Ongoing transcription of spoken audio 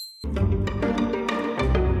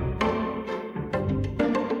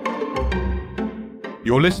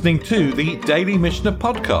You're listening to the Daily Mishnah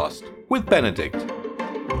Podcast with Benedict.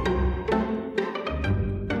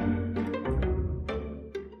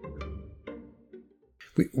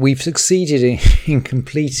 We've succeeded in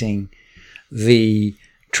completing the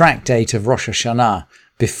tractate of Rosh Hashanah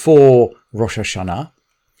before Rosh Hashanah.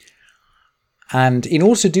 And in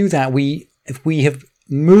order to do that, we have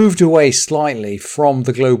moved away slightly from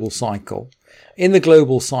the global cycle. In the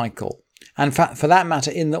global cycle, and for that matter,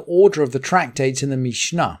 in the order of the tractates in the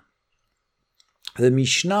Mishnah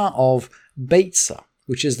of Beytzah,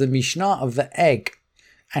 which is the Mishnah of the egg,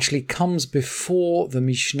 actually comes before the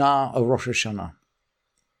Mishnah of Rosh Hashanah.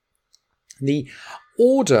 The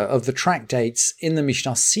order of the tractates in the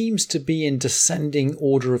Mishnah seems to be in descending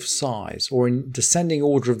order of size, or in descending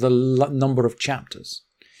order of the number of chapters.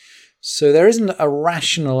 So there isn't a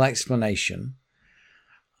rational explanation.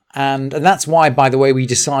 And that's why, by the way, we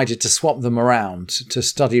decided to swap them around to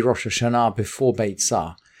study Rosh Hashanah before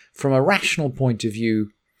Beytzah. From a rational point of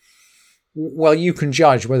view, well, you can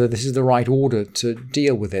judge whether this is the right order to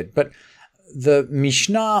deal with it. But the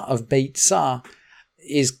Mishnah of Beytzah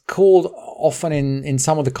is called often in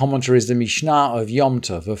some of the commentaries the Mishnah of Yom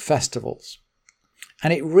Tov, of festivals.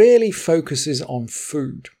 And it really focuses on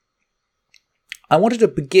food. I wanted to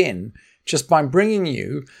begin just by bringing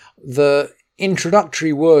you the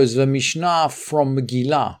introductory words of a Mishnah from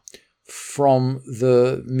Megillah, from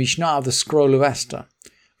the Mishnah of the Scroll of Esther,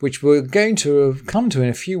 which we're going to come to in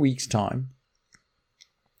a few weeks' time.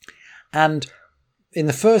 And in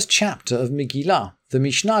the first chapter of Megillah, the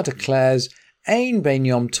Mishnah declares, Ein ben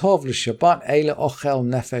Yom Tov l'Shabbat ele ochel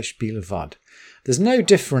nefesh bilvad. There's no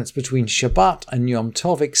difference between Shabbat and Yom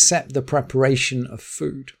Tov except the preparation of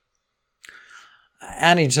food.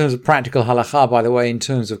 And in terms of practical halakha, by the way, in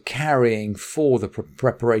terms of carrying for the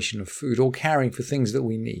preparation of food or carrying for things that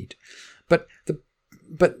we need. But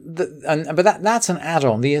that's an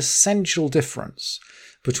add-on. The essential difference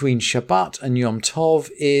between Shabbat and Yom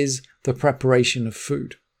Tov is the preparation of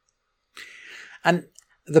food. And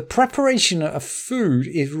the preparation of food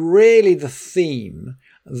is really the theme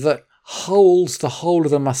that holds the whole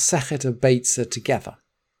of the Masechet of Beytzah together.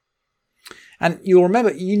 And you'll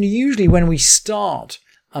remember, usually when we start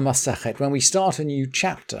a Masechet, when we start a new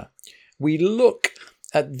chapter, we look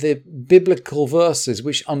at the biblical verses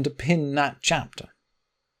which underpin that chapter.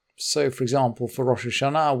 So, for example, for Rosh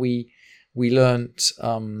Hashanah, we learnt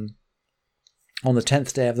on the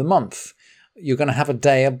 10th day of the month, you're going to have a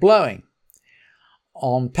day of blowing.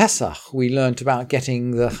 On Pesach, we learnt about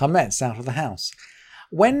getting the chametz out of the house.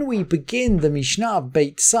 When we begin the Mishnah of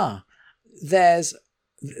Beytzah,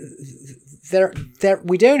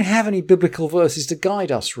 we don't have any biblical verses to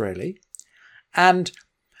guide us, really. And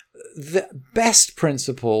the best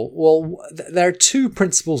principle, well, there are two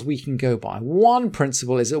principles we can go by. One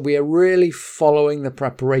principle is that we are really following the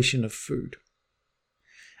preparation of food.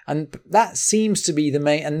 And that seems to be the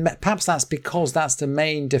main, and perhaps that's because that's the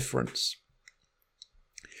main difference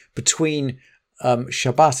between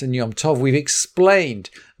Shabbat and Yom Tov. We've explained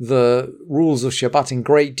the rules of Shabbat in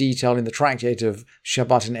great detail in the tractate of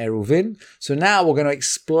Shabbat and Eruvin. So now we're going to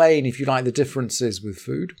explain, if you like, the differences with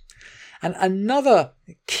food. And another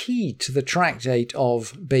key to the tractate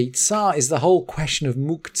of Beytzah is the whole question of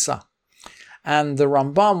muktzah. And the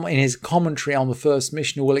Rambam, in his commentary on the first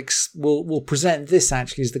Mishnah, will present this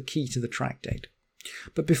actually as the key to the tractate.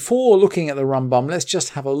 But before looking at the Rambam, let's just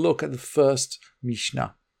have a look at the first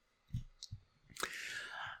Mishnah.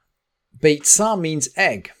 Beytzah means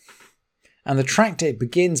egg, and the tractate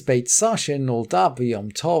begins Beytzah shenolda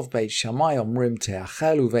b'Yom Tov Beit Shammai omrim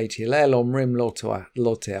te'achel uVeit Hillel omrim lo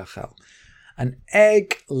te'achel. An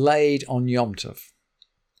egg laid on Yom Tov.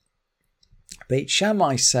 Beit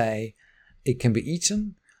Shammai say it can be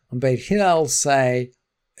eaten, and Beit Hillel say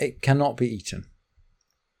it cannot be eaten.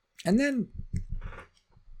 And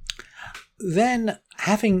then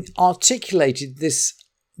having articulated this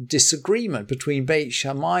disagreement between Beit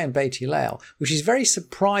Shammai and Beit Hillel, which is very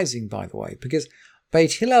surprising, by the way, because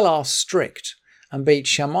Beit Hillel are strict and Beit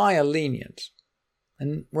Shammai are lenient.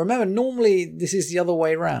 And remember, normally this is the other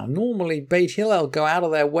way around. Normally Beit Hillel go out of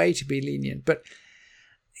their way to be lenient, but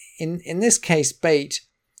in this case, Beit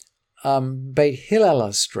Hillel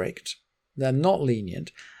are strict. They're not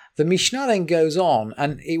lenient. The Mishnah then goes on,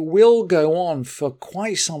 and it will go on for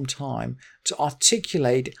quite some time to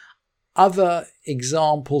articulate other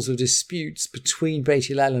examples of disputes between Beit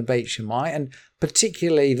Hillel and Beit Shammai, and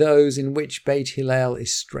particularly those in which Beit Hillel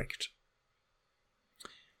is strict.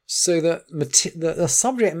 So the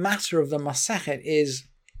subject matter of the Masechet is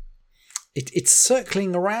it's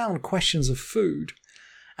circling around questions of food,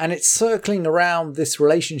 and it's circling around this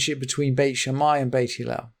relationship between Beit Shammai and Beit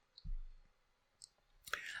Hillel.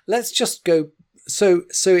 let's just go. So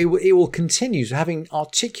it will continue. So having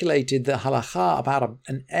articulated the halacha about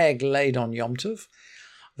an egg laid on Yom Tov,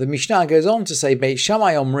 the Mishnah goes on to say, Beit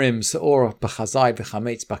Shammai omrim se'or b'chazayit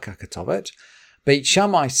v'chametz b'kakatovet. Beit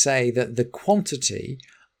Shammai say that the quantity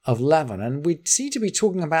of leaven, and we seem to be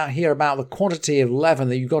talking about here about the quantity of leaven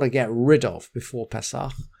that you've got to get rid of before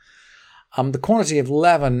Pesach. The quantity of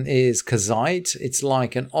leaven is kazait. It's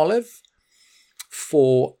like an olive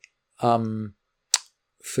for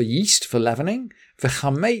yeast, for leavening.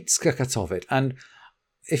 V'chametz kakatovit. And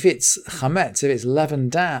if it's chametz, if it's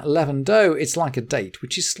leavened dough, it's like a date,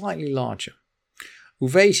 which is slightly larger.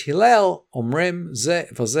 Uveit Hillel omrim ze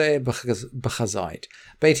v'ze b'chazait.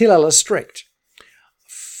 Beit Hillel are strict.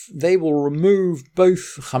 They will remove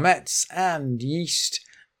both chametz and yeast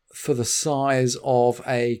for the size of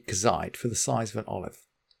a kazait, for the size of an olive.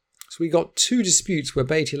 So we got two disputes where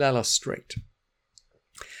Beit Hillel are strict.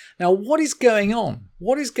 Now, what is going on?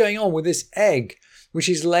 What is going on with this egg which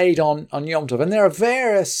is laid on Yom Tov? And there are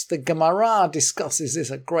various, the Gemara discusses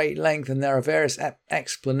this at great length, and there are various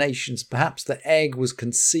explanations. Perhaps the egg was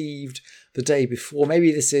conceived the day before.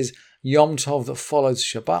 Maybe this is Yom Tov that follows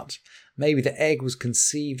Shabbat. Maybe the egg was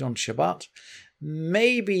conceived on Shabbat.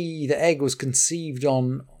 Maybe the egg was conceived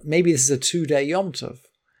maybe this is a 2-day Yom Tov,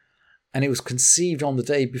 and it was conceived on the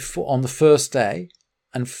day before, on the first day,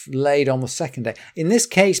 and laid on the second day. In this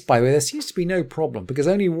case, by the way, there seems to be no problem because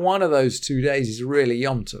only one of those 2 days is really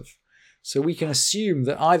Yom Tov. So we can assume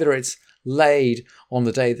that either it's laid on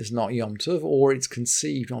the day that's not Yom Tov or it's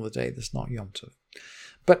conceived on the day that's not Yom Tov.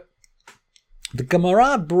 But the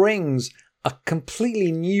Gemara brings a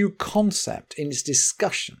completely new concept in its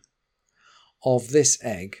discussion of this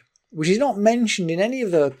egg, which is not mentioned in any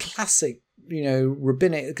of the classic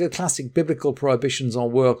rabbinic, classic biblical prohibitions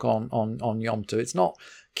on work on Yom Tov. It's not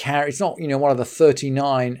one of the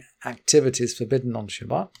 39 activities forbidden on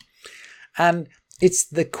Shabbat. And it's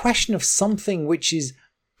the question of something which is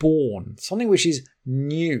born, something which is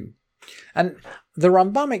new. And the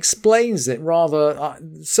Rambam explains it rather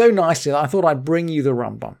so nicely that I thought I'd bring you the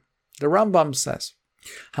Rambam. The Rambam says,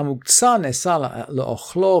 Hamuktzah nesala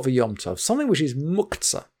le'ochlo v'yom tov, something which is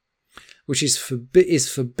muktzah, which is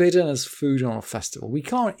forbidden as food on a festival. We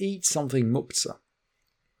can't eat something muktzah.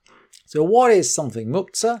 So what is something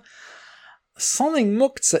muktzah? Something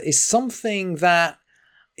muktzah is something that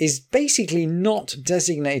is basically not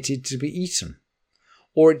designated to be eaten,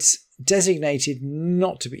 or it's designated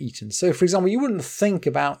not to be eaten. So, for example, you wouldn't think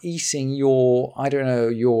about eating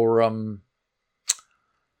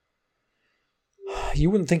you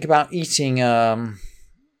wouldn't think about eating a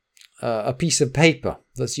piece of paper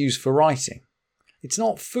that's used for writing. It's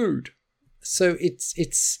not food, so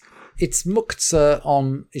it's muktzah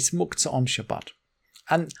on Shabbat.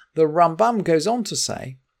 And the Rambam goes on to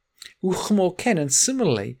say, Uchmoken, and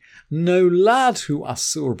similarly, nolad hu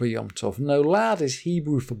asur b'yom tov. Nolad is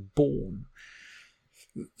Hebrew for born.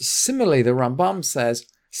 Similarly, the Rambam says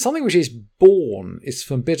something which is born is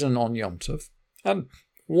forbidden on Yom Tov. And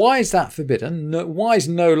why is that forbidden? Why is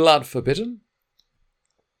nolad forbidden?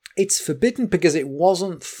 It's forbidden because it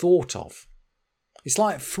wasn't thought of. It's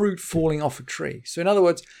like fruit falling off a tree. So in other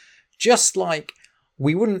words, just like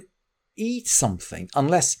we wouldn't eat something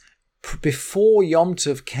unless before Yom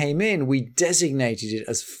Tov came in, we designated it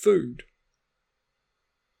as food.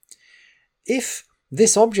 If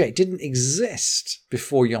this object didn't exist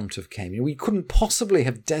before Yom Tov came in, we couldn't possibly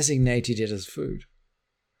have designated it as food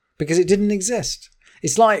because it didn't exist.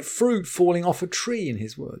 It's like fruit falling off a tree, in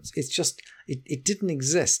his words. It's just, it didn't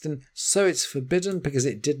exist. And so it's forbidden because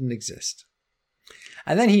it didn't exist.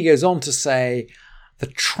 And then he goes on to say, the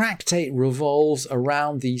tractate revolves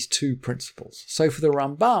around these two principles. So for the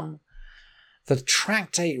Rambam, the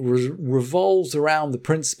tractate revolves around the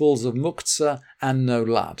principles of muktzah and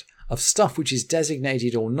nolad, of stuff which is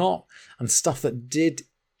designated or not, and stuff that did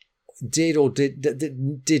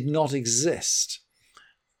not exist.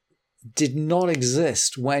 Did not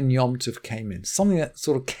exist when Yom Tov came in. Something that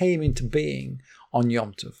sort of came into being on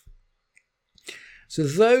Yom Tov. So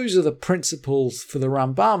those are the principles for the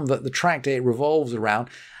Rambam that the tractate revolves around.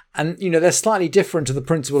 And, they're slightly different to the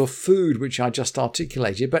principle of food, which I just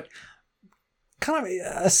articulated, but kind of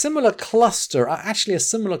a similar cluster of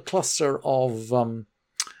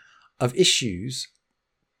issues.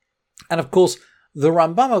 And of course, the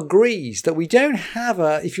Rambam agrees that we don't have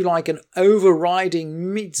an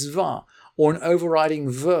overriding mitzvah or an overriding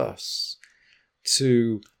verse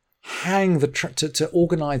to to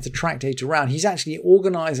organize the tractate around. He's actually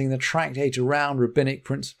organizing the tractate around rabbinic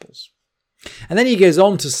principles. And then he goes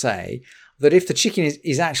on to say that if the chicken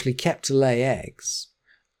is actually kept to lay eggs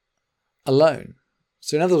alone,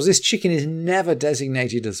 So in other words, this chicken is never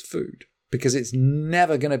designated as food because it's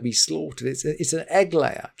never going to be slaughtered. It's an egg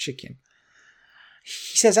layer chicken.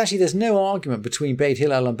 He says actually there's no argument between Beit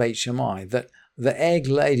Hillel and Beit Shammai that the egg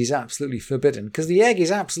laid is absolutely forbidden because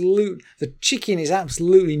the chicken is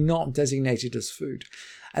absolutely not designated as food.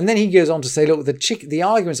 And then he goes on to say, look, the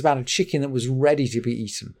argument's about a chicken that was ready to be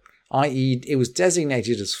eaten, i.e. it was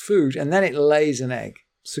designated as food and then it lays an egg.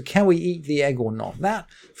 So can we eat the egg or not? That,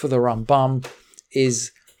 for the Rambam,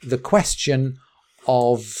 is the question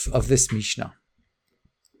of this Mishnah.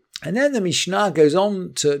 And then the Mishnah goes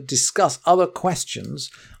on to discuss other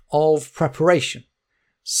questions of preparation.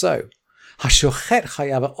 So, Hashochet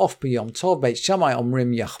chayav of b'yom tov, Beit Shammai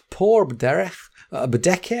omrim yachpor b'deker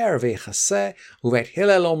v'yechaseh, u'Beit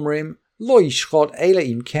Hillel omrim lo yishchot ele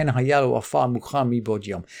im ken hayalu afar mukhan mibod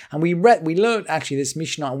yom. And we learned actually this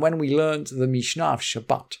Mishnah when we learned the Mishnah of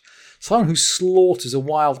Shabbat. Someone who slaughters a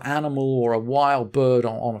wild animal or a wild bird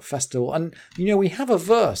on a festival. And, we have a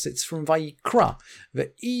verse. It's from Vayikra.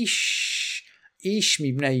 Ve'ish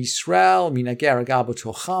mibnei Yisrael minager agar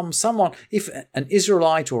b'tocham. Someone, if an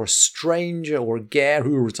Israelite or a stranger or a ger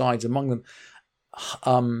who resides among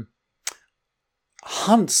them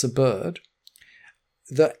hunts a bird,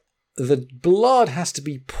 the blood has to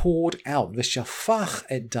be poured out. V'shafach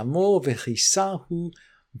et damo v'chisahu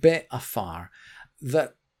be'afar.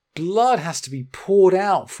 That blood has to be poured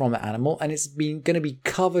out from the animal and it's going to be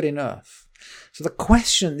covered in earth. So the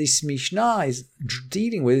question this Mishnah is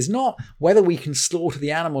dealing with is not whether we can slaughter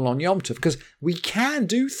the animal on Yom Tov, because we can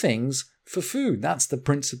do things for food. That's the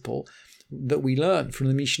principle that we learned from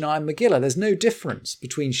the Mishnah and Megillah. There's no difference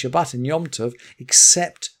between Shabbat and Yom Tov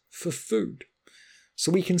except for food.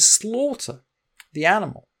 So we can slaughter the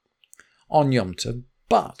animal on Yom Tov,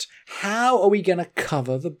 but how are we going to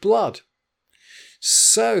cover the blood?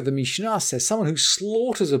 So the Mishnah says someone who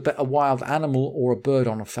slaughters a wild animal or a bird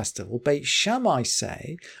on a festival, Beit Shammai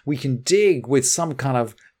say we can dig with some kind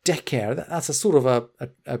of deker, that's a sort of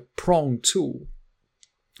a prong tool,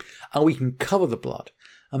 and we can cover the blood.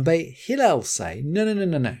 And Beit Hillel say,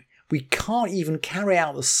 no. We can't even carry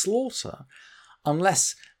out the slaughter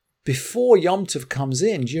unless before Yom Tov comes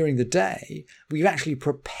in during the day, we've actually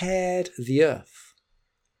prepared the earth.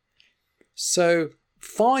 So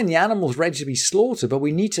fine, the animal's ready to be slaughtered, but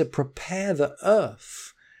we need to prepare the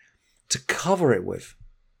earth to cover it with.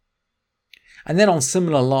 And then on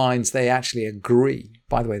similar lines, they actually agree.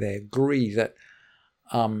 By the way, they agree that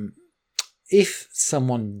if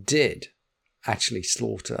someone did actually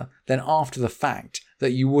slaughter, then after the fact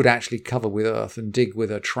that you would actually cover with earth and dig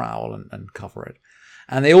with a trowel and cover it.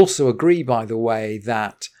 And they also agree, by the way,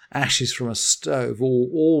 that ashes from a stove will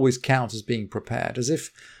always count as being prepared, as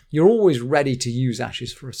if you're always ready to use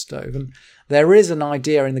ashes for a stove. And there is an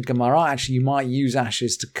idea in the Gemara, actually, you might use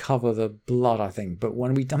ashes to cover the blood, I think. But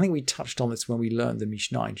I think we touched on this when we learned the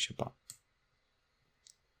Mishnah in Shabbat.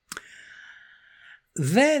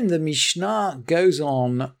 Then the Mishnah goes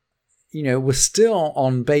on, we're still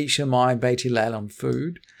on Beit Shammai and Beit Hillel on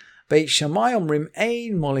food. Beit Shammai omrim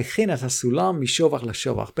ein molichin et hasulam mishovach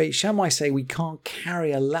leshovach. Beit Shammai say we can't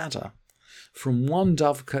carry a ladder from one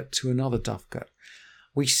dovecut to another dovecut.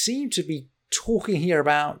 We seem to be talking here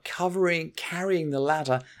about carrying the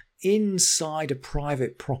ladder inside a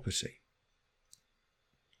private property.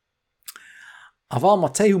 Aval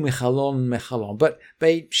matehu mechalon mechalon. But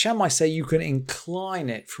Beit Shammai say you can incline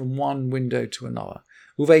it from one window to another.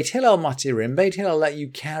 Uveit Hillel matirim. Beit Hillel let you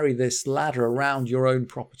carry this ladder around your own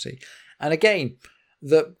property. And again,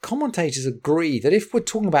 the commentators agree that if we're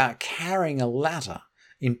talking about carrying a ladder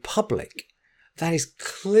in public, that is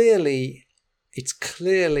clearly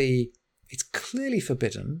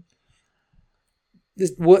forbidden.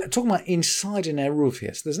 We're talking about inside an eruv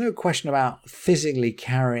here, so there's no question about physically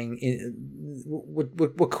carrying. We're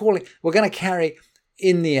going to carry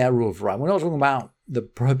in the eruv, right? We're not talking about the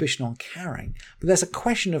prohibition on carrying, but there's a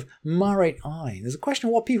question of maret ayin. There's a question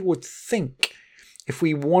of what people would think if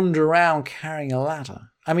we wander around carrying a ladder.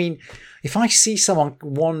 I mean, if I see someone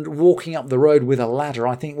walking up the road with a ladder,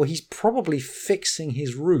 I think, well, he's probably fixing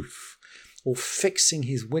his roof or fixing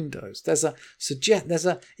his windows. There's a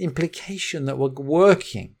implication that we're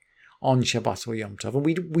working on Shabbat or Yom Tov, and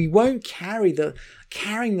we won't carrying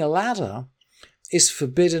the ladder is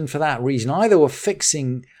forbidden for that reason. Either we're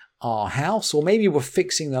fixing our house or maybe we're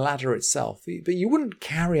fixing the ladder itself, but you wouldn't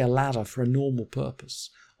carry a ladder for a normal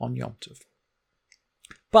purpose on Yom Tov.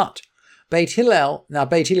 But Beit Hillel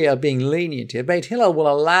being lenient here, Beit Hillel will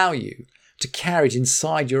allow you to carry it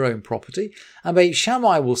inside your own property, and Beit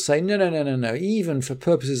Shammai will say, no, even for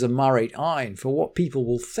purposes of maret ayin, for what people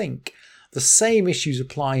will think, the same issues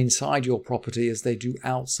apply inside your property as they do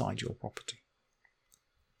outside your property.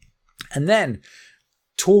 And then,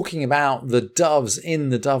 talking about the doves in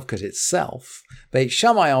the dovecote itself, Beit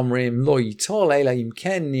Shammai omrim lo yitol ela im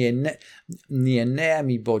ken niyaneh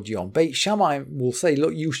mibod yom. Beit Shammai will say,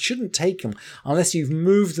 look, you shouldn't take them unless you've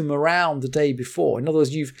moved them around the day before. In other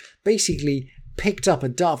words, you've basically picked up a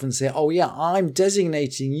dove and said, oh yeah, I'm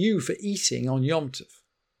designating you for eating on Yom Tov.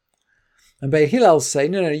 And Beit Hillel say,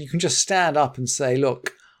 no, you can just stand up and say,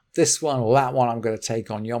 look, this one or that one I'm going to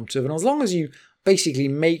take on Yom Tov. And as long as you basically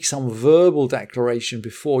make some verbal declaration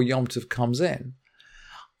before Yom Tov comes in,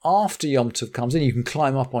 after Yom Tov comes in, you can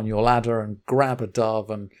climb up on your ladder and grab a dove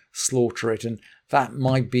and slaughter it. And that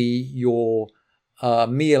might be your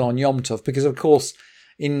meal on Yom Tov. Because, of course,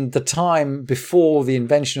 in the time before the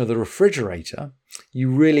invention of the refrigerator, you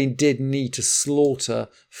really did need to slaughter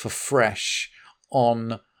for fresh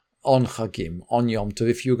on Chagim, on Yom Tov,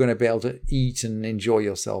 if you were going to be able to eat and enjoy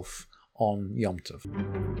yourself on Yom Tov.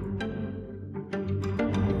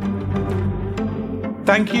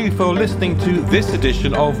 Thank you for listening to this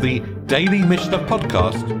edition of the Daily Mishnah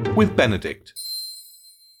Podcast with Benedict.